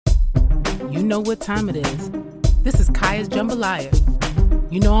know what time it is. This is Kiyha's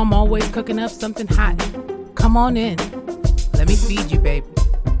Jambaliyha. You know I'm always cooking up something hot. Come on in. Let me feed you, baby.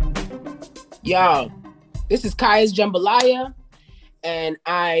 Y'all, this is Kiyha's Jambaliyha, and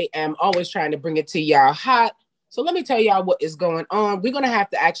I am always trying to bring it to y'all hot. So let me tell y'all what is going on. We're going to have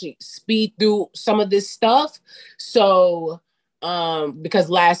to actually speed through some of this stuff. So, because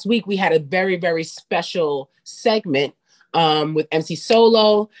last week we had a very, very special segment with MC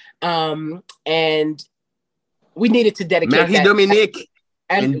Solo, and we needed to dedicate Marie-Dominique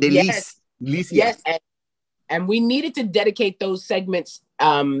and Delise. Yes, and we needed to dedicate those segments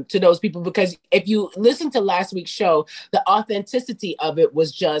to those people, because if you listen to last week's show, the authenticity of it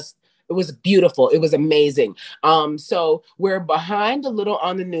was just, it was beautiful. It was amazing. So we're behind a little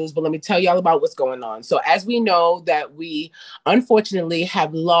on the news, but let me tell y'all about what's going on. So as we know that we unfortunately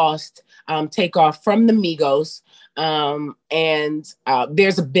have lost Takeoff from the Migos, and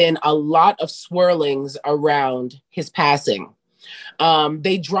there's been a lot of swirlings around his passing.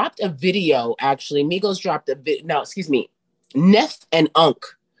 They dropped a video, actually. Migos dropped a video. No, excuse me. Neff and Unk,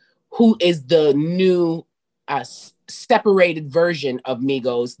 who is the new separated version of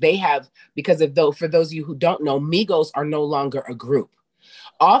Migos. They have, because of though, for those of you who don't know, Migos are no longer a group.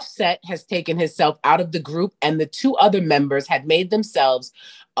 Offset has taken himself out of the group, and the two other members had made themselves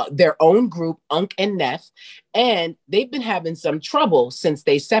their own group, Unk and Neff, and they've been having some trouble since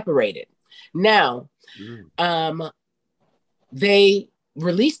they separated. Now, they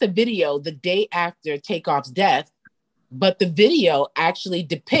released a video the day after Takeoff's death, but the video actually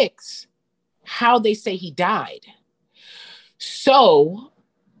depicts how they say he died. So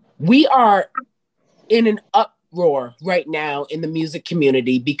we are in an uproar right now in the music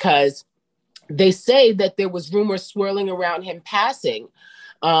community, because they say that there was rumors swirling around him passing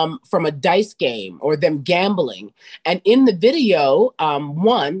from a dice game or them gambling. And in the video,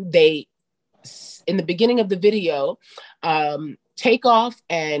 in the beginning of the video, Takeoff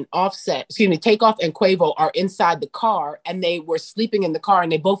and Quavo are inside the car, and they were sleeping in the car,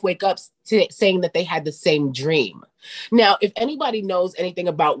 and they both wake up saying that they had the same dream. Now, if anybody knows anything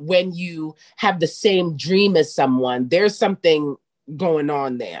about when you have the same dream as someone, there's something going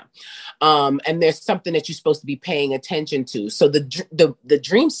on there. And there's something that you're supposed to be paying attention to. So the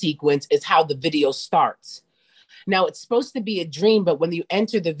dream sequence is how the video starts. Now, it's supposed to be a dream, but when you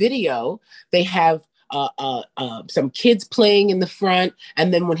enter the video, they have some kids playing in the front,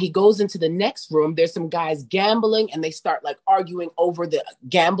 and then when he goes into the next room, there's some guys gambling, and they start like arguing over the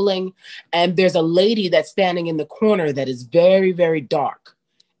gambling, and there's a lady that's standing in the corner that is very, very dark.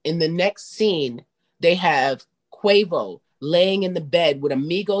 In the next scene, they have Quavo laying in the bed with a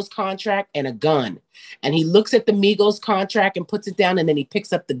Migos contract and a gun, and he looks at the Migos contract and puts it down, and then he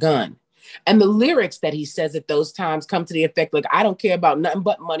picks up the gun. And the lyrics that he says at those times come to the effect like, I don't care about nothing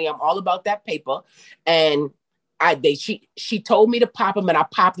but money. I'm all about that paper. And she told me to pop him, and I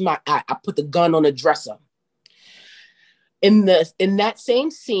popped him. I put the gun on the dresser. In that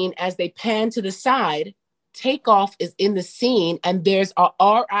same scene, as they pan to the side, Takeoff is in the scene, and there's a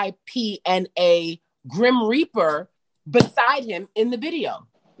RIP and a Grim Reaper beside him in the video.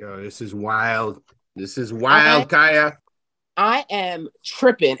 Yo, this is wild. This is wild, Kiyha. I am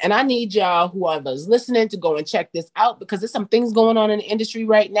tripping, and I need y'all, whoever's listening, to go and check this out, because there's some things going on in the industry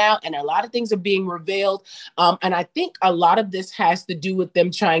right now, and a lot of things are being revealed. And I think a lot of this has to do with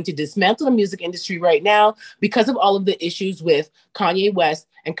them trying to dismantle the music industry right now because of all of the issues with Kanye West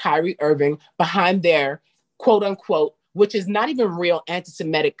and Kyrie Irving behind their quote unquote, which is not even real,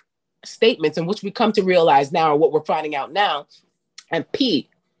 anti-Semitic statements, and which we come to realize now, or what we're finding out now. And Pete,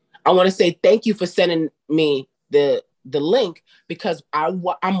 I want to say thank you for sending me the link, because I'm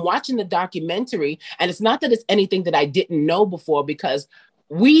watching the documentary, and it's not that it's anything that I didn't know before, because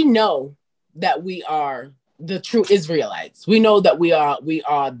we know that we are the true Israelites. We know that we are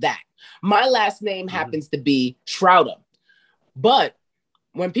that. My last name happens to be Schroeder, but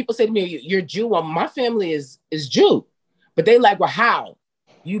when people say to me, "You're Jew," well, my family is Jew, but they like, well, how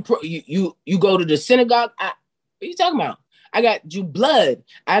you go to the synagogue? What are you talking about? I got Jew blood.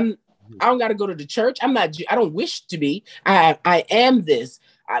 I don't got to go to the church. I'm not. I don't wish to be. I am this.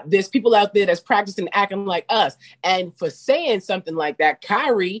 There's people out there that's practicing acting like us. And for saying something like that,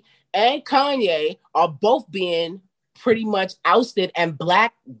 Kyrie and Kanye are both being pretty much ousted and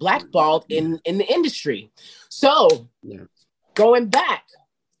blackballed in the industry. So going back,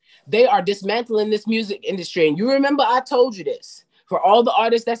 they are dismantling this music industry. And you remember I told you this. For all the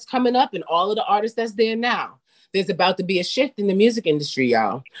artists that's coming up and all of the artists that's there now, there's about to be a shift in the music industry,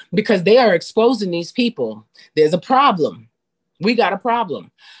 y'all, because they are exposing these people. There's a problem. We got a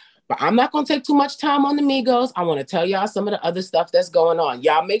problem. But I'm not going to take too much time on the Migos. I want to tell y'all some of the other stuff that's going on.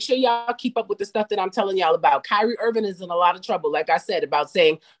 Y'all make sure y'all keep up with the stuff that I'm telling y'all about. Kyrie Irving is in a lot of trouble, like I said, about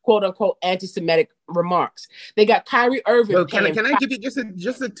saying quote unquote anti-Semitic remarks. They got Kyrie Irving. Yo, can I give you just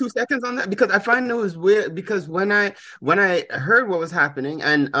a 2 seconds on that? Because I find it was weird, because when I heard what was happening,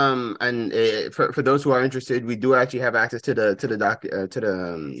 and for those who are interested, we do actually have access to the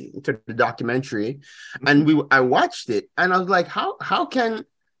documentary, and I watched it, and I was like, how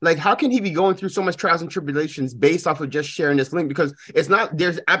can he be going through so much trials and tribulations based off of just sharing this link? Because it's not,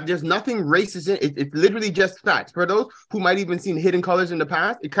 there's nothing racist in it. It's literally just facts. For those who might even seen Hidden Colors in the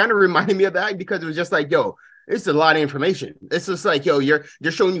past, it kind of reminded me of that, because it was just like, yo, it's a lot of information. It's just like, yo,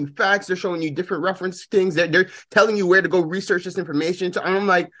 they're showing you facts, they're showing you different reference things, they're telling you where to go research this information. So I'm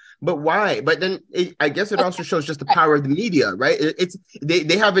like, but why? But then I guess it also shows just the power of the media, right?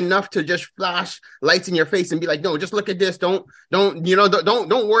 They have enough to just flash lights in your face and be like, no, just look at this. Don't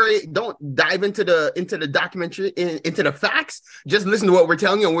worry. Don't dive into the documentary, into the facts. Just listen to what we're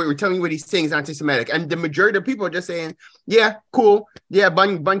telling you, and we're telling you what he's saying is anti-Semitic. And the majority of people are just saying, yeah, cool. Yeah,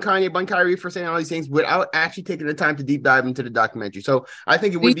 bun Kanye, bun Kyrie for saying all these things without actually taking the time to deep dive into the documentary. So I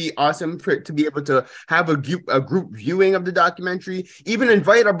think it would be awesome to be able to have a group viewing of the documentary, even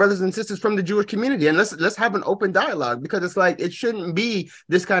invite our brothers and sisters from the Jewish community, and let's have an open dialogue, because it's like, it shouldn't be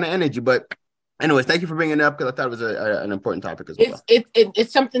this kind of energy. But anyways, thank you for bringing it up, because I thought it was an important topic as well.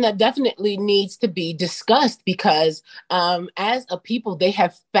 It's something that definitely needs to be discussed, because as a people, they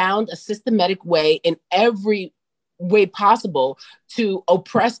have found a systematic way in every way possible to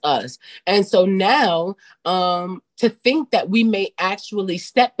oppress us. And so now to think that we may actually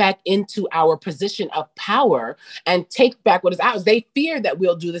step back into our position of power and take back what is ours, they fear that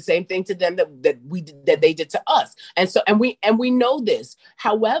we'll do the same thing to them that they did to us. And we know this.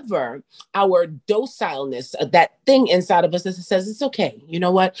 However, our docileness, that thing inside of us that says it's okay. You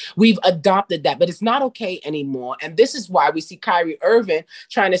know what? We've adopted that, but it's not okay anymore. And this is why we see Kyrie Irving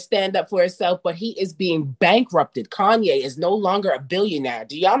trying to stand up for himself, but he is being bankrupted. Kanye is no longer a billionaire.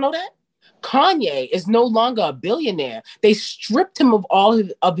 Do y'all know that? Kanye is no longer a billionaire. They stripped him of all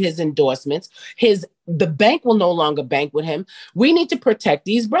of his endorsements. The bank will no longer bank with him. We need to protect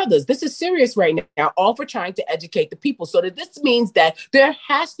these brothers. This is serious right now, all for trying to educate the people. So that this means that there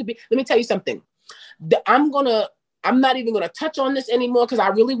has to be, let me tell you something. I'm not even going to touch on this anymore, because I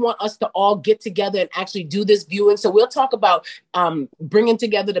really want us to all get together and actually do this viewing. So we'll talk about bringing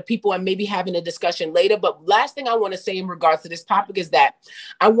together the people and maybe having a discussion later. But last thing I want to say in regards to this topic is that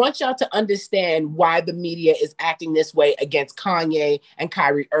I want y'all to understand why the media is acting this way against Kanye and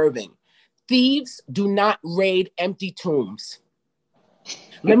Kyrie Irving. Thieves do not raid empty tombs.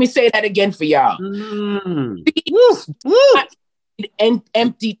 Let me say that again for y'all. Thieves do not raid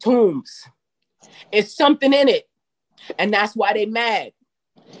empty tombs. It's something in it. And that's why they mad.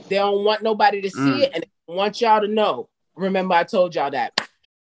 They don't want nobody to see it, and they want y'all to know. Remember, I told y'all that.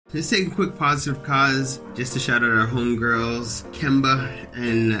 Let's take a quick positive cause just to shout out our homegirls, Kemba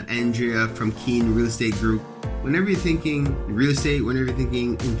and Andrea from Keen Real Estate Group. Whenever you're thinking real estate, whenever you're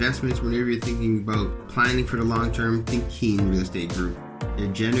thinking investments, whenever you're thinking about planning for the long term, think Keen Real Estate Group. They're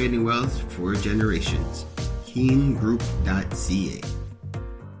generating wealth for generations. KeenGroup.ca.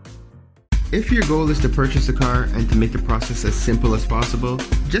 If your goal is to purchase a car and to make the process as simple as possible,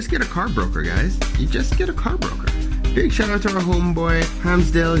 just get a car broker, guys. You just get a car broker. Big shout out to our homeboy,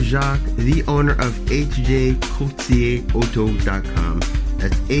 Hamsdale Jacques, the owner of hjcourtierauto.com.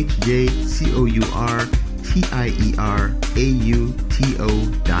 That's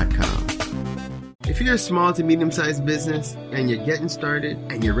HJCOURTIERAUTO.com. If you're a small to medium-sized business and you're getting started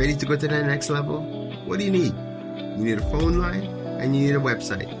and you're ready to go to that next level, what do you need? You need a phone line and you need a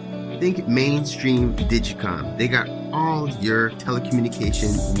website. Think Mainstream Digicom. They got all your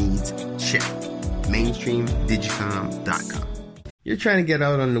telecommunication needs checked. MainstreamDigicom.com. You're trying to get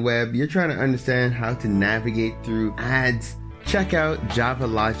out on the web. You're trying to understand how to navigate through ads. Check out Java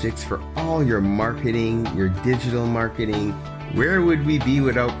Logics for all your marketing, your digital marketing. Where would we be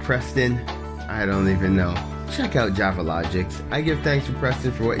without Preston? I don't even know. Check out Java Logics. I give thanks to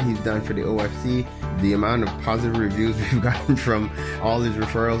Preston for what he's done for the OFC. The amount of positive reviews we've gotten from all his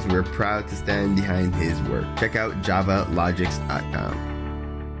referrals, we're proud to stand behind his work. Check out javalogics.com.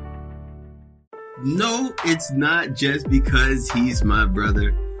 No, it's not just because he's my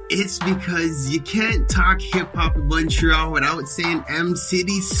brother. It's because you can't talk hip-hop in Montreal without saying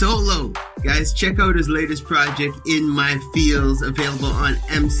M-City Solo. Guys, check out his latest project, In My Fields, available on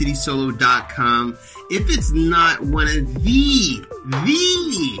mcitysolo.com. If it's not one of the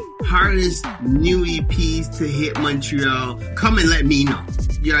hardest new EPs to hit Montreal, come and let me know.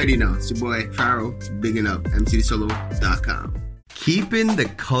 You already know. It's your boy, Pharaoh, bigging up mcitysolo.com. Keeping the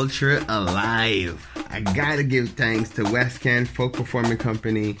culture alive. I gotta give thanks to West Can Folk Performing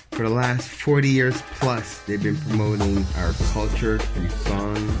Company. For the last 40 years plus, they've been promoting our culture through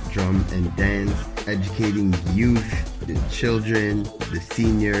song, drum, and dance, educating youth, the children, the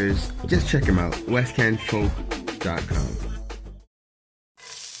seniors. Just check them out, westcanfolk.com.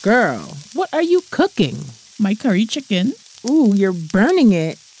 Girl, what are you cooking? My curry chicken. Ooh, you're burning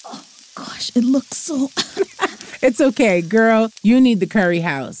it. Oh, gosh, it looks so... It's okay, girl. You need the Curry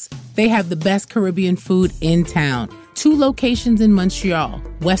House. They have the best Caribbean food in town. 2 locations in Montreal,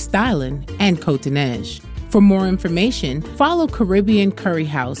 West Island, and Côte-Neige. For more information, follow Caribbean Curry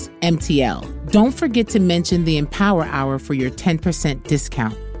House, MTL. Don't forget to mention the Empower Hour for your 10%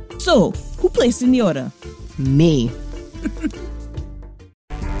 discount. So, who placed in the order? Me.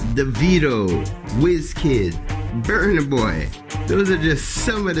 DeVito, WizKid, Burna Boy. Those are just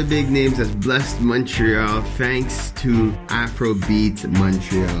some of the big names that's blessed Montreal thanks to Afrobeats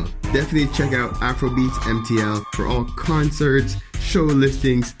Montreal. Definitely check out Afrobeats MTL for all concerts, show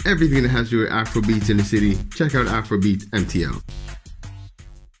listings, everything that has to do with Afrobeats in the city. Check out Afrobeats MTL.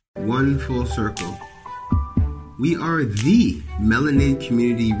 One full circle. We are the Melanated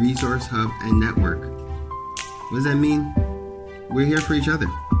Community Resource Hub and Network. What does that mean? We're here for each other.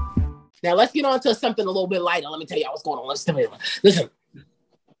 Now let's get on to something a little bit lighter. Let me tell you what's going on. Listen,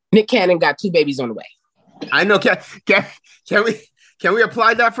 Nick Cannon got 2 babies on the way. I know. Can we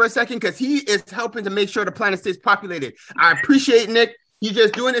apply that for a second? Because he is helping to make sure the planet stays populated. I appreciate Nick. He's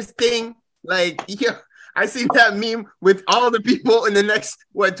just doing his thing. Like, yeah, I see that meme with all the people in the next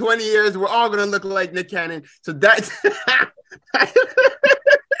 20 years. We're all gonna look like Nick Cannon. So that's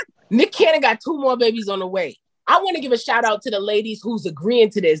Nick Cannon got 2 more babies on the way. I want to give a shout out to the ladies who's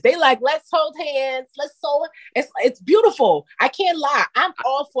agreeing to this. They like, let's hold hands, let's sew. It's beautiful. I can't lie. I'm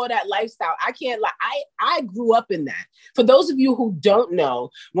all for that lifestyle. I can't lie. I grew up in that. For those of you who don't know,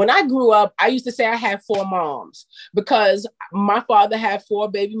 when I grew up, I used to say I had 4 moms because my father had 4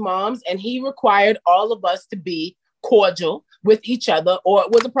 baby moms and he required all of us to be cordial with each other or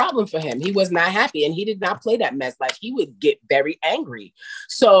it was a problem for him. He was not happy and he did not play that mess. Like he would get very angry.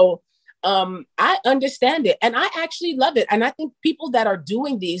 So I understand it and I actually love it. And I think people that are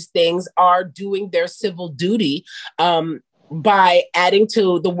doing these things are doing their civil duty by adding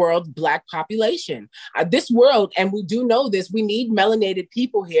to the world's Black population. This world, and we do know this, we need melanated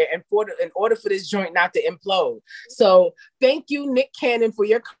people here in order for this joint not to implode. So thank you, Nick Cannon, for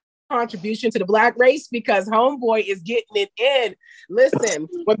your contribution to the Black race because homeboy is getting it in. Listen,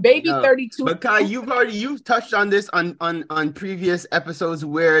 when baby 32. But Kai, you've touched on this on previous episodes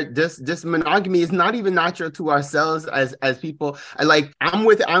where this monogamy is not even natural to ourselves as people. I'm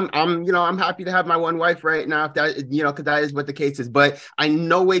happy to have my one wife right now if that because that is what the case is. But I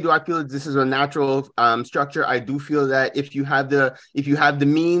no way do I feel that this is a natural structure. I do feel that if you have the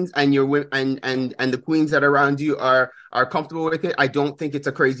means and you're and the queens that are around you are comfortable with it, I don't think it's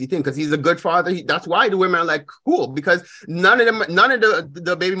a crazy thing because he's a good father. That's why the women are like, cool, because none of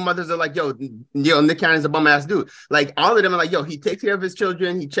the baby mothers are like, yo, Nick Cannon's a bum ass dude. Like all of them are like, yo, he takes care of his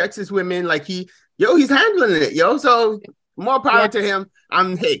children, he checks his women, like he's handling it, yo. So more power to him.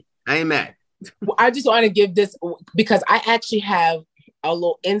 I ain't mad. Well, I just want to give this because I actually have a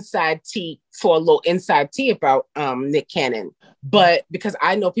little inside tea about Nick Cannon. But because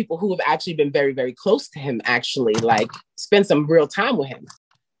I know people who have actually been very, very close to him, actually, like spend some real time with him.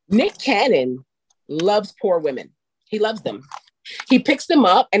 Nick Cannon loves poor women. He loves them. He picks them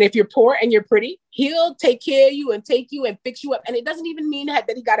up. And if you're poor and you're pretty, he'll take care of you and take you and fix you up. And it doesn't even mean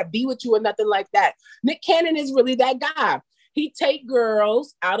that he got to be with you or nothing like that. Nick Cannon is really that guy. He takes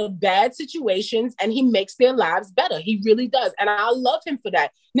girls out of bad situations and he makes their lives better. He really does. And I love him for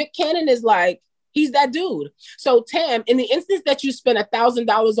that. Nick Cannon is like, he's that dude. So Tam, in the instance that you spent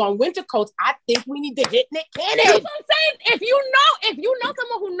 $1,000 on winter coats, I think we need to hit Nick Cannon. That's what I'm saying. If you know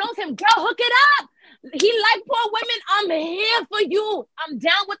someone who knows him, girl, hook it up. He like poor women. I'm here for you. I'm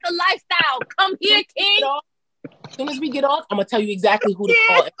down with the lifestyle. Come here, King. As soon as we get off, I'm gonna tell you exactly who to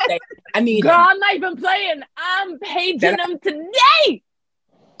call. I need girl, him. I'm not even playing. I'm paging him today.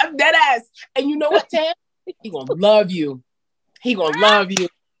 I'm dead ass. And you know what, Tam? He gonna love you. He gonna love you.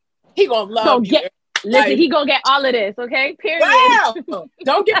 He gonna love you. Listen, he gonna get all of this, okay? Period. Wow.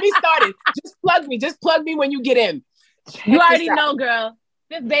 Don't get me started. Just plug me when you get in. You already know, girl.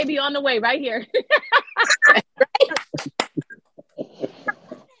 5th baby on the way right here.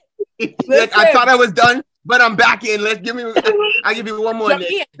 Look, I thought I was done, but I'm back in. I'll give you one more.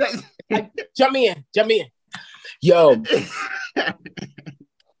 Jump me in.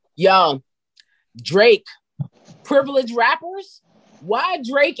 Yo, Drake, privileged rappers. Why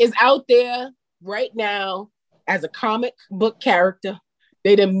Drake is out there right now as a comic book character.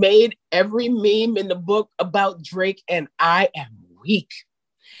 They done made every meme in the book about Drake, and I am weak.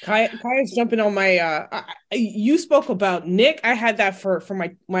 Kaya's jumping on my. You spoke about Nick. I had that for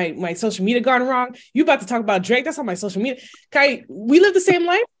my social media gone wrong. You about to talk about Drake? That's on my social media. Kaya, we live the same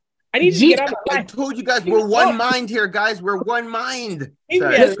life. I need you to get out of my life. I told you guys we're one mind here, guys. We're one mind.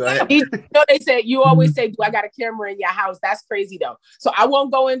 Sorry, go ahead. They say you always say, "Do I got a camera in your house?" That's crazy though. So I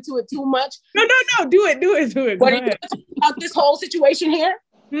won't go into it too much. No. Do it. What are you going to talk about this whole situation here?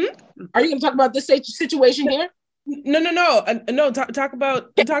 Are you going to talk about this situation here? No. Talk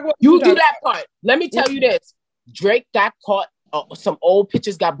about. You do that part. Let me tell you this: Drake got caught. Some old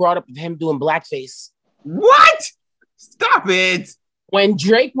pictures got brought up of him doing blackface. What? Stop it! When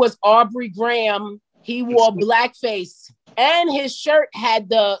Drake was Aubrey Graham, he wore blackface, and his shirt had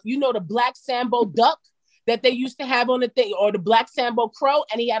the Black Sambo duck that they used to have on the thing, or the Black Sambo crow,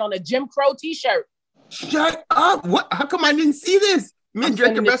 and he had on a Jim Crow t-shirt. Shut up! What? How come I didn't see this? Me and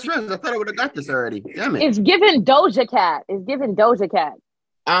Drake are best friends. I thought I would have got this already. Damn it! It's giving Doja Cat. Because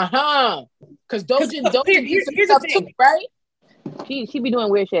Doja here's the thing, right? She be doing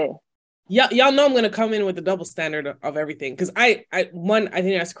weird shit. Y'all know I'm gonna come in with the double standard of everything, because I think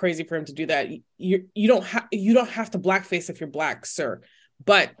that's crazy for him to do that. You don't have to blackface if you're black, sir.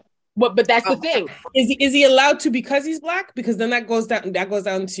 But that's the thing. Is he allowed to because he's black? Because then that goes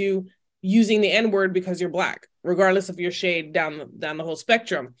down to using the N-word because you're black, regardless of your shade down the whole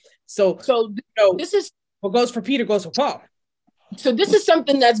spectrum. So this is what goes for Peter goes for Paul. So this is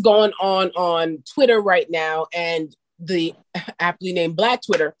something that's going on Twitter right now, and the aptly named Black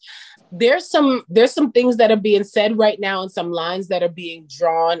Twitter. There's some things that are being said right now, and some lines that are being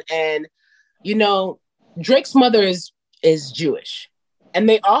drawn. And Drake's mother is Jewish, and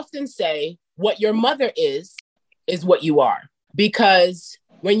they often say what your mother is what you are, because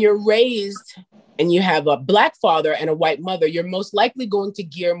when you're raised and you have a black father and a white mother, you're most likely going to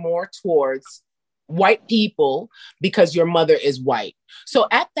gear more towards white people because your mother is white. So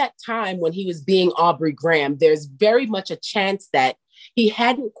at that time when he was being Aubrey Graham, there's very much a chance that he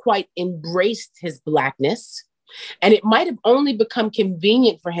hadn't quite embraced his blackness. And it might have only become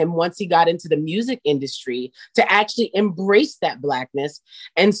convenient for him once he got into the music industry to actually embrace that blackness.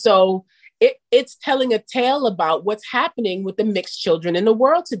 And so it's telling a tale about what's happening with the mixed children in the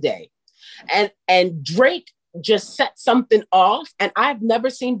world today. And Drake just set something off. And I've never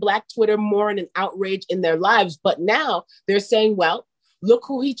seen Black Twitter more in an outrage in their lives. But now they're saying, well, look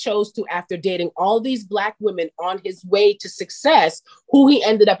who he chose to after dating all these Black women on his way to success, who he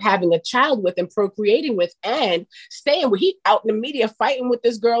ended up having a child with and procreating with and staying with. He out in the media fighting with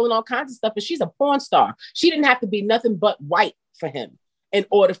this girl and all kinds of stuff. And she's a porn star. She didn't have to be nothing but white for him in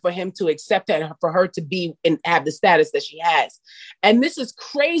order for him to accept her and for her to be and have the status that she has. And this is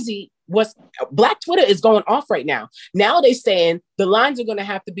crazy. Black Twitter is going off right now. Now they're saying the lines are going to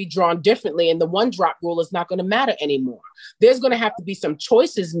have to be drawn differently, and the one drop rule is not going to matter anymore. There's going to have to be some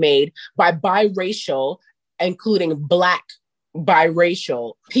choices made by biracial, including Black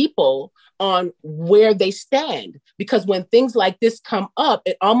biracial people, on where they stand. Because when things like this come up,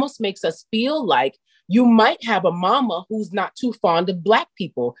 it almost makes us feel like you might have a mama who's not too fond of Black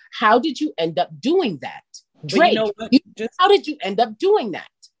people. How did you end up doing that? Drake, how did you end up doing that?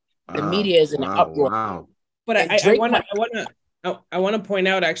 The media is in an uproar. Wow. But I want to point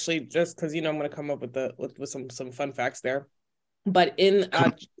out, actually, just because I'm going to come up with some fun facts there. But in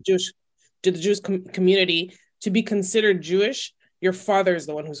the Jewish community, to be considered Jewish, your father is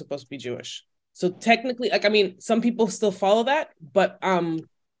the one who's supposed to be Jewish. So technically, some people still follow that, but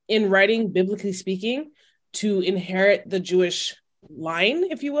in writing, biblically speaking, to inherit the Jewish line,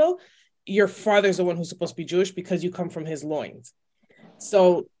 if you will, your father's the one who's supposed to be Jewish because you come from his loins.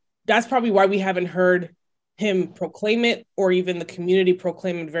 So that's probably why we haven't heard him proclaim it, or even the community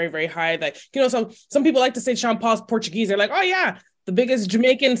proclaim it very, very high. Like, some people like to say Sean Paul's Portuguese. They're like, oh yeah, the biggest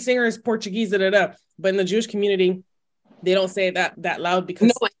Jamaican singer is Portuguese, But in the Jewish community, they don't say that loud because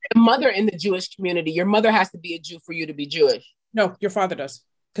no, the mother in the Jewish community, your mother has to be a Jew for you to be Jewish. No, your father does,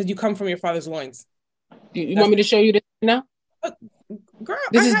 because you come from your father's loins. You want me to show you this now? Girl,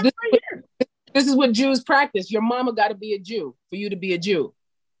 this is what Jews practice. Your mama got to be a Jew for you to be a Jew.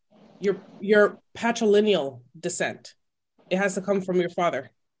 Your patrilineal descent. It has to come from your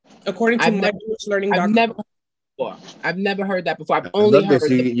father, according to my Jewish learning. I've never heard that before. I've only heard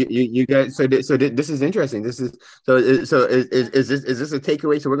you guys. So this is interesting. This is is this a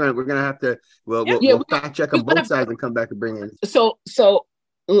takeaway? So we're gonna have to we'll fact check on both sides and come back and bring in. So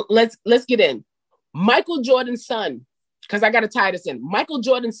let's get in. Michael Jordan's son, because I got to tie this in. Michael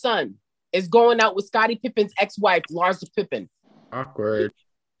Jordan's son is going out with Scottie Pippen's ex-wife, Larsa Pippen. Awkward.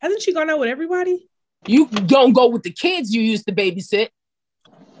 Hasn't she gone out with everybody? You don't go with the kids you used to babysit.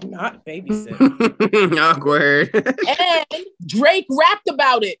 Not babysit. Awkward. And Drake rapped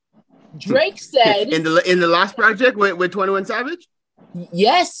about it. Drake said in the Lost Project with 21 Savage?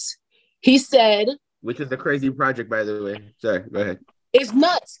 Yes. He said, which is a crazy project, by the way. Sorry, go ahead. It's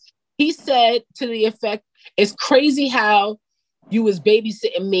nuts. He said to the effect, it's crazy how you was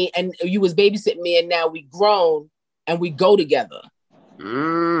babysitting me and now we grown and we go together.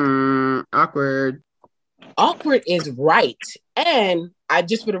 Awkward. Awkward is right. And I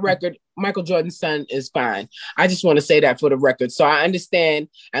just, for the record, Michael Jordan's son is fine. I just want to say that for the record. So I understand.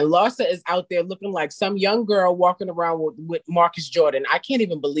 And Larsa is out there looking like some young girl walking around with Marcus Jordan. I can't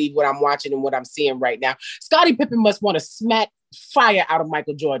even believe what I'm watching and what I'm seeing right now. Scottie Pippen must want to smack fire out of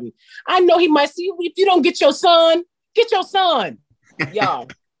Michael Jordan. I know he might see, if you don't get your son, get your son. Y'all,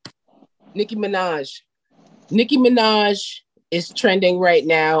 Nicki Minaj. Nicki Minaj is trending right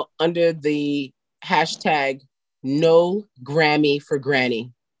now under the hashtag no Grammy for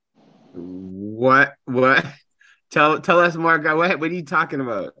Granny. What? Tell us more, guy. What are you talking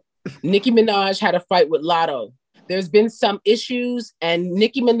about? Nicki Minaj had a fight with Latto. There's been some issues, and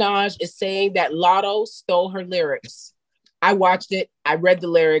Nicki Minaj is saying that Latto stole her lyrics. I watched it. I read the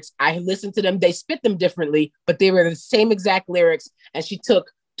lyrics. I listened to them. They spit them differently, but they were the same exact lyrics. And she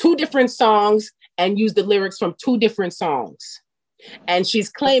took two different songs and used the lyrics from two different songs. And she's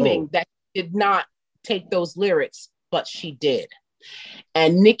claiming that she did not take those lyrics, but she did.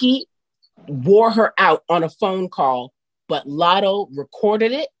 And Nicki wore her out on a phone call, but Latto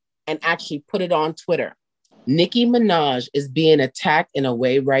recorded it and actually put it on Twitter. Nicki Minaj is being attacked in a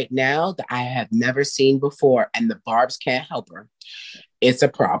way right now that I have never seen before, and the Barbs can't help her. It's a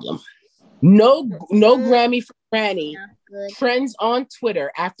problem. No Grammy for Granny. Friends on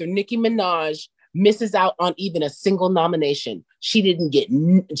Twitter after Nicki Minaj misses out on even a single nomination. She didn't get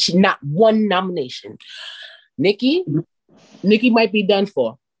not one nomination. Nicki might be done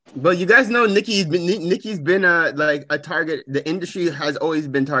for. But you guys know Nicki's been like a target. The industry has always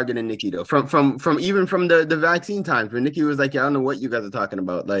been targeting Nicki though. From even from the vaccine times where Nicki was like, yeah, I don't know what you guys are talking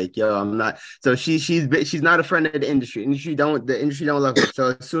about. Like, yo, I'm not. So she's not a friend of the industry. The industry don't love her.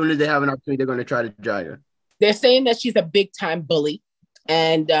 So as soon as they have an opportunity, they're going to try to dry her. They're saying that she's a big time bully,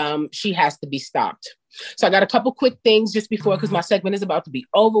 and she has to be stopped. So I got a couple quick things just before, because my segment is about to be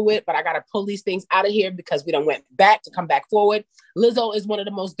over with, but I got to pull these things out of here because we done went back to come back forward. Lizzo is one of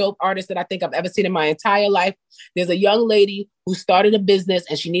the most dope artists that I think I've ever seen in my entire life. There's a young lady who started a business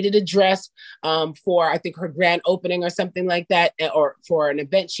and she needed a dress for, I think, her grand opening or something like that, or for an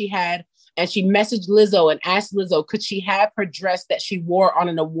event she had. And she messaged Lizzo and asked Lizzo, could she have her dress that she wore on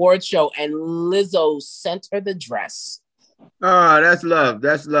an award show? And Lizzo sent her the dress. Oh, that's love.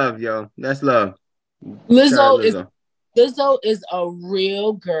 That's love, yo. That's love. Lizzo is a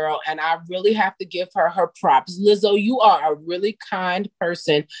real girl, and I really have to give her props. Lizzo, you are a really kind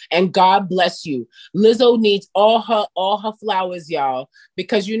person, and God bless you. Lizzo needs all her flowers, y'all,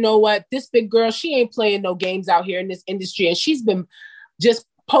 because you know what? This big girl, she ain't playing no games out here in this industry, and she's been just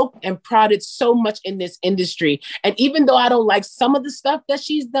poked and prodded so much in this industry. And even though I don't like some of the stuff that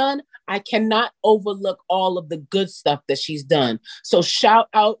she's done, I cannot overlook all of the good stuff that she's done. So shout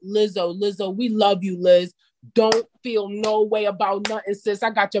out Lizzo. Lizzo, we love you, Liz. Don't feel no way about nothing, sis. I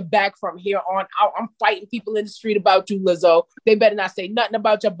got your back from here on out. I'm fighting people in the street about you, Lizzo. They better not say nothing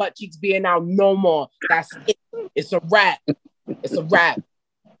about your butt cheeks being out no more. That's it. It's a wrap. It's a wrap.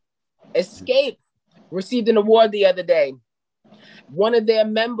 Xscape received an award the other day. One of their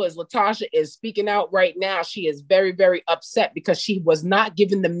members, Latasha, is speaking out right now. She is very, very upset because she was not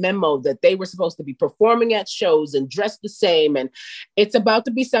given the memo that they were supposed to be performing at shows and dressed the same. And it's about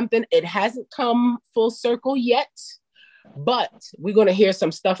to be something. It hasn't come full circle yet, but we're going to hear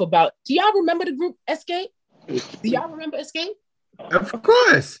some stuff about. Do y'all remember the group Xscape? Do y'all remember Xscape? Of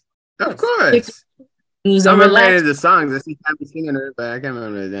course. Of course. I remember any of the songs. I see Tabby singing it, but I can't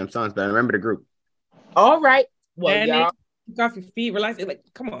remember the damn songs, but I remember the group. All right. Well, y'all. Off your feet, relax. Like,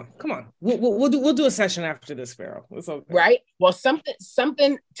 come on. We'll do a session after this, Pharaoh. It's okay. Right. Well,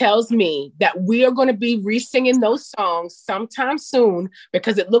 something tells me that we are going to be re-singing those songs sometime soon,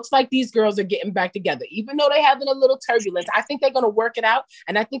 because it looks like these girls are getting back together. Even though they're having a little turbulence, I think they're going to work it out,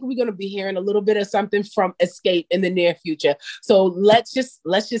 and I think we're going to be hearing a little bit of something from Xscape in the near future. So let's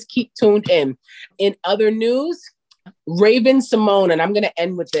just keep tuned in. In other news, Raven-Symoné, and I'm going to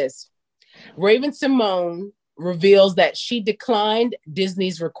end with this. Raven-Symoné reveals that she declined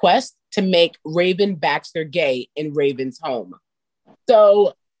Disney's request to make Raven Baxter gay in Raven's home.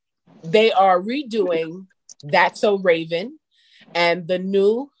 So they are redoing That's So Raven, and the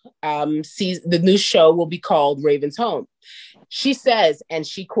new show will be called Raven's Home. She says, and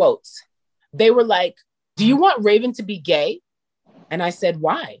she quotes, They were like, do you want Raven to be gay? And I said,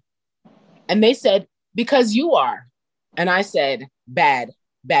 why? And they said, because you are. And I said, bad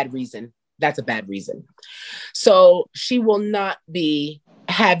reason. That's a bad reason. So she will not be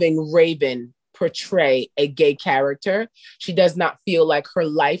having Raven portray a gay character. She does not feel like her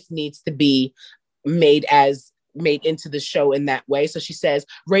life needs to be made into the show in that way. So she says,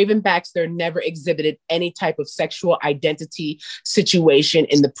 Raven Baxter never exhibited any type of sexual identity situation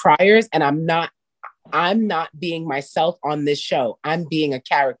in the priors. And I'm not being myself on this show. I'm being a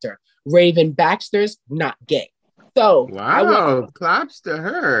character. Raven Baxter's not gay. So wow, claps to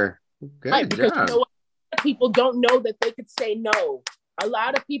her. Good right, because job. you know what? People don't know that they could say no. A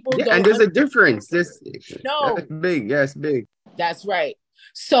lot of people don't. And there's a difference. That's big. Yes, big. That's right.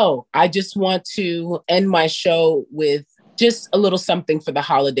 So I just want to end my show with just a little something for the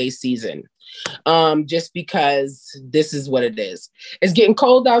holiday season. Just because this is what it is. It's getting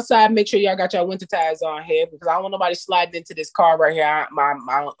cold outside. Make sure y'all got your winter tires on here because I don't want nobody sliding into this car right here. I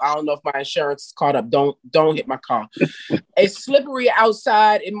don't know if my insurance is caught up. Don't hit my car. It's slippery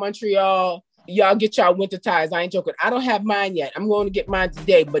outside in Montreal. Y'all get y'all winter tires. I ain't joking. I don't have mine yet. I'm going to get mine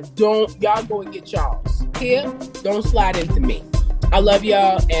today, but y'all go and get y'all's. Here, don't slide into me. I love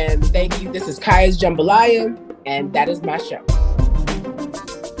y'all and thank you. This is Kiyha's Jambaliyha, and that is my show.